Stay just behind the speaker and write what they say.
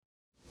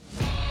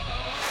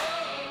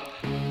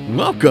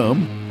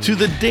Welcome to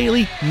the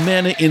Daily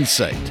Manna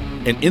Insight,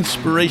 an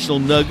inspirational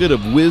nugget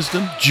of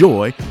wisdom,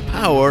 joy,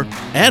 power,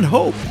 and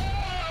hope.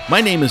 My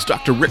name is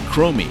Dr. Rick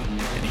Cromie,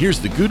 and here's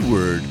the good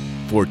word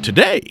for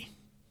today.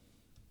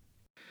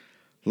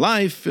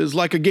 Life is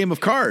like a game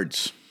of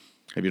cards.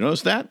 Have you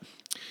noticed that?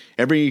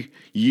 Every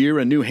year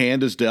a new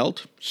hand is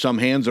dealt. Some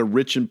hands are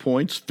rich in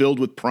points, filled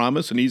with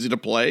promise, and easy to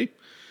play.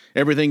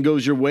 Everything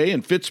goes your way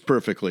and fits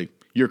perfectly.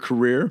 Your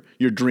career,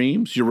 your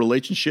dreams, your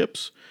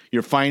relationships,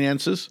 your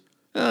finances,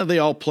 they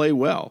all play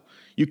well.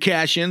 You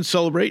cash in,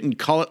 celebrate, and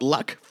call it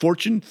luck,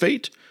 fortune,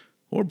 fate,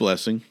 or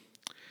blessing.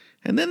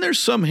 And then there's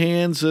some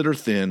hands that are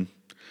thin,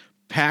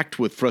 packed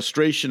with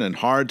frustration and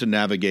hard to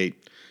navigate.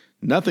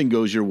 Nothing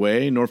goes your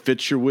way nor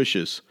fits your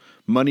wishes.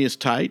 Money is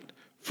tight,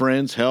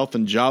 friends, health,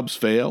 and jobs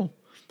fail.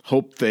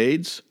 Hope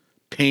fades,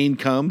 pain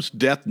comes,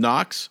 death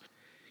knocks.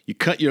 You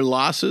cut your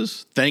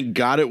losses, thank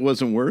God it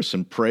wasn't worse,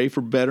 and pray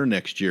for better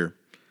next year.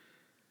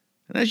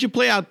 And as you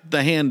play out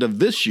the hand of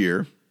this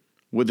year,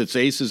 with its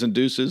aces and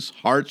deuces,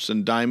 hearts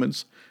and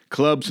diamonds,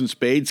 clubs and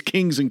spades,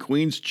 kings and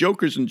queens,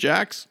 jokers and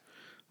jacks,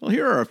 well,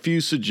 here are a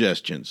few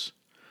suggestions.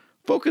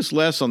 Focus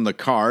less on the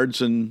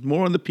cards and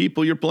more on the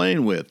people you're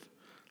playing with.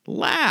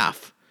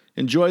 Laugh.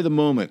 Enjoy the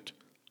moment.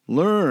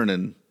 Learn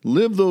and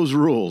live those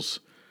rules.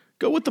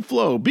 Go with the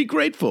flow. Be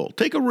grateful.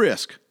 Take a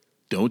risk.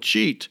 Don't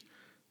cheat.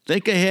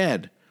 Think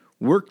ahead.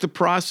 Work the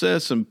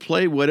process and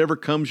play whatever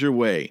comes your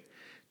way.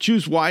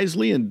 Choose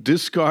wisely and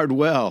discard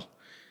well.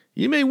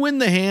 You may win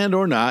the hand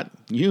or not.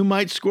 You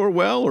might score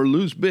well or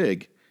lose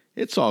big.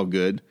 It's all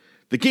good.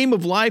 The game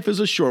of life is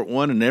a short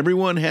one, and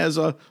everyone has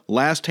a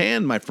last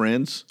hand, my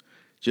friends.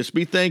 Just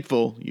be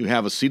thankful you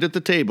have a seat at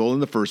the table in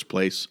the first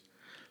place.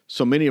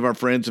 So many of our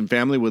friends and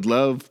family would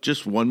love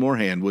just one more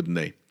hand, wouldn't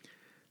they?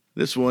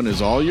 This one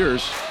is all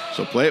yours,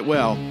 so play it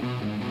well.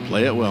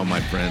 Play it well,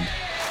 my friend.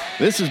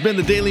 This has been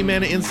the Daily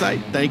Manna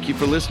Insight. Thank you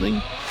for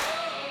listening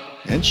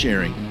and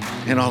sharing.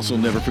 And also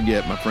never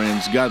forget, my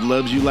friends, God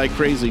loves you like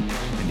crazy,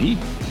 and He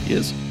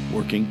is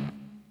working.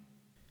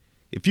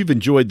 If you've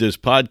enjoyed this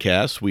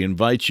podcast, we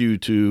invite you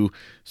to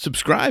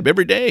subscribe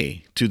every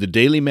day to the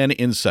Daily Manna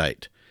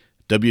Insight,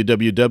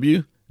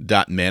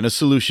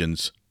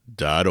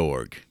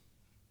 www.mannasolutions.org.